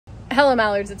Hello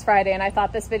Mallards, it's Friday, and I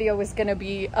thought this video was going to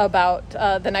be about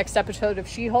the next episode of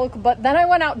She-Hulk, but then I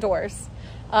went outdoors.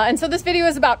 And so this video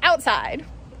is about outside.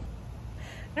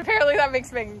 And apparently that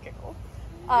makes Megan giggle.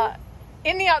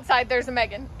 In the outside, there's a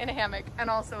Megan in a hammock, and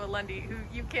also a Lundy, who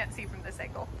you can't see from this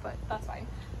angle, but that's fine.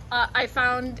 I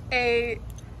found a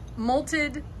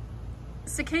molted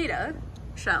cicada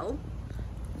shell,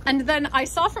 and then I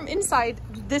saw from inside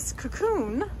this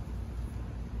cocoon,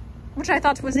 which I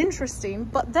thought was interesting,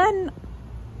 but then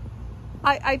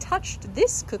I touched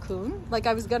this cocoon, like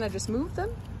I was gonna just move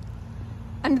them,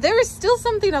 and there is still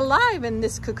something alive in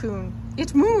this cocoon.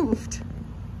 It moved.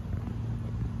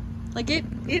 Like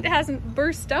it hasn't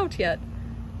burst out yet.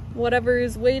 Whatever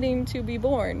is waiting to be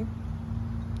born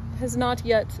has not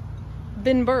yet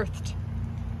been birthed.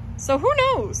 So who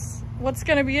knows what's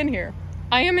gonna be in here?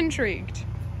 I am intrigued.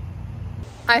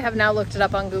 I have now looked it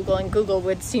up on Google, and Google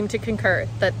would seem to concur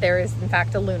that there is in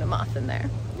fact a Luna moth in there.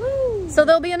 Woo. So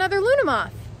there'll be another Luna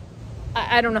moth.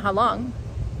 I don't know how long.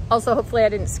 Also, hopefully I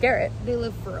didn't scare it. They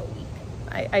live for a week.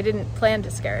 I didn't plan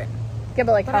to scare it. Yeah,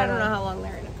 but like I don't know how long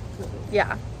they're in a cocoon.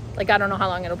 Yeah, like I don't know how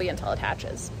long it'll be until it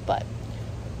hatches, but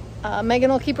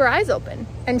Megan will keep her eyes open,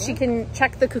 and she can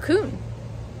check the cocoon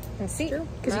and see,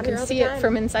 because you can see it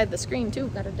from inside the screen too.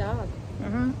 Got a dog.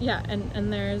 Mm-hmm. Yeah,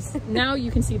 and there's now you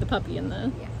can see the puppy in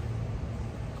the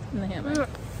hammock,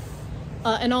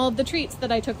 and all of the treats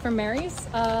that I took from Mary's,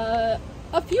 a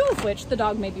few of which the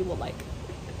dog maybe will like.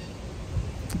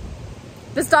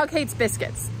 This dog hates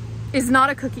biscuits. Is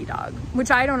not a cookie dog, which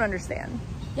I don't understand.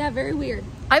 Yeah, very weird.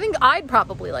 I think I'd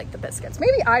probably like the biscuits.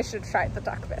 Maybe I should try the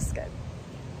duck biscuit.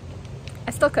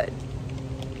 I still could.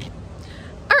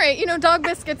 All right, you know, dog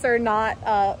biscuits are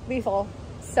not lethal.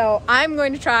 So I'm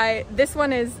going to try, this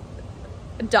one is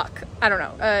duck. I don't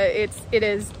know. It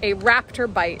is a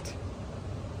raptor bite.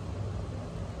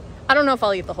 I don't know if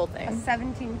I'll eat the whole thing. A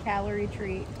 17-calorie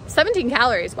treat. 17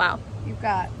 calories, wow. You've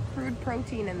got crude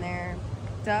protein in there.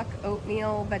 Duck,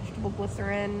 oatmeal, vegetable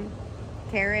glycerin,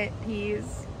 carrot,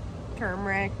 peas,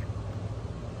 turmeric,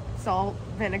 salt,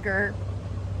 vinegar,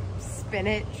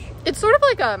 spinach. It's sort of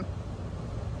like a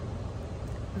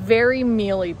very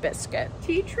mealy biscuit.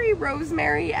 Tea tree,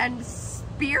 rosemary, and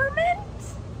spearmint?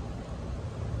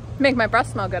 Make my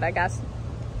breath smell good, I guess.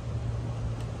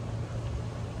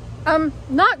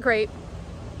 Not great.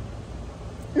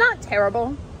 Not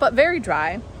terrible, but very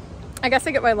dry. I guess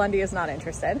I get why Lundy is not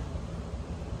interested.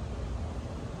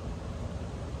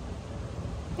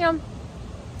 Yeah.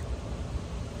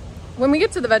 When we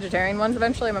get to the vegetarian ones,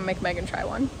 eventually I'm gonna make Megan try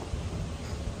one.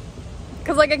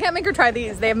 Because, like, I can't make her try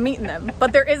these. They have meat in them.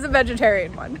 But there is a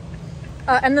vegetarian one.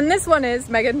 And then this one is,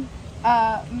 Megan?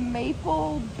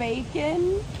 Maple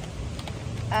bacon.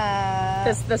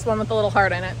 This one with the little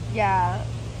heart in it. Yeah.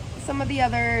 Some of the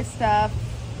other stuff,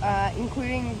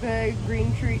 including the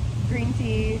green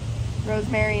tea,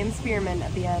 rosemary, and spearmint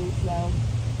at the end, so.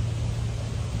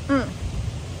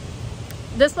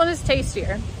 This one is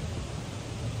tastier.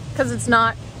 Because it's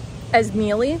not as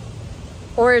mealy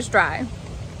or as dry.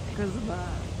 Because of the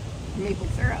maple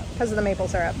syrup. Because of the maple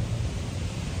syrup.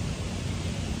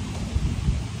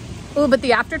 Ooh, but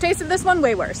the aftertaste of this one,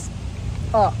 way worse.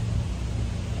 Oh.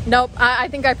 Nope, I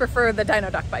think I prefer the Dino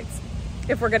Duck Bites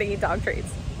if we're gonna eat dog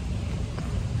treats.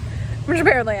 Which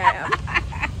apparently I am.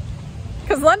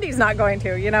 Because Lundy's not going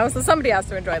to, you know, so somebody has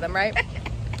to enjoy them, right?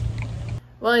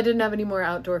 Well, I didn't have any more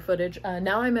outdoor footage.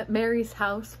 Now I'm at Mary's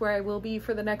house, where I will be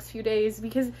for the next few days,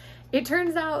 because it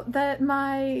turns out that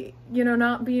my, you know,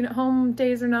 not being at home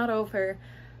days are not over.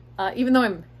 Even though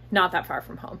I'm not that far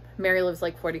from home. Mary lives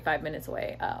like 45 minutes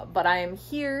away. But I am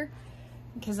here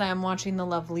because I am watching the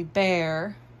lovely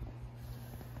bear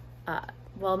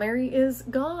while Mary is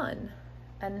gone.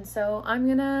 And so I'm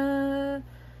gonna,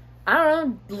 I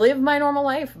don't know, live my normal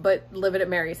life, but live it at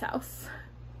Mary's house.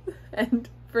 And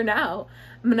for now,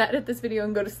 I'm gonna edit this video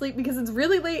and go to sleep because it's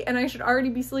really late and I should already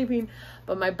be sleeping,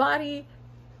 but my body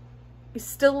is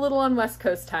still a little on West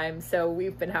Coast time, so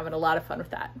we've been having a lot of fun with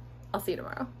that. I'll see you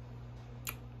tomorrow.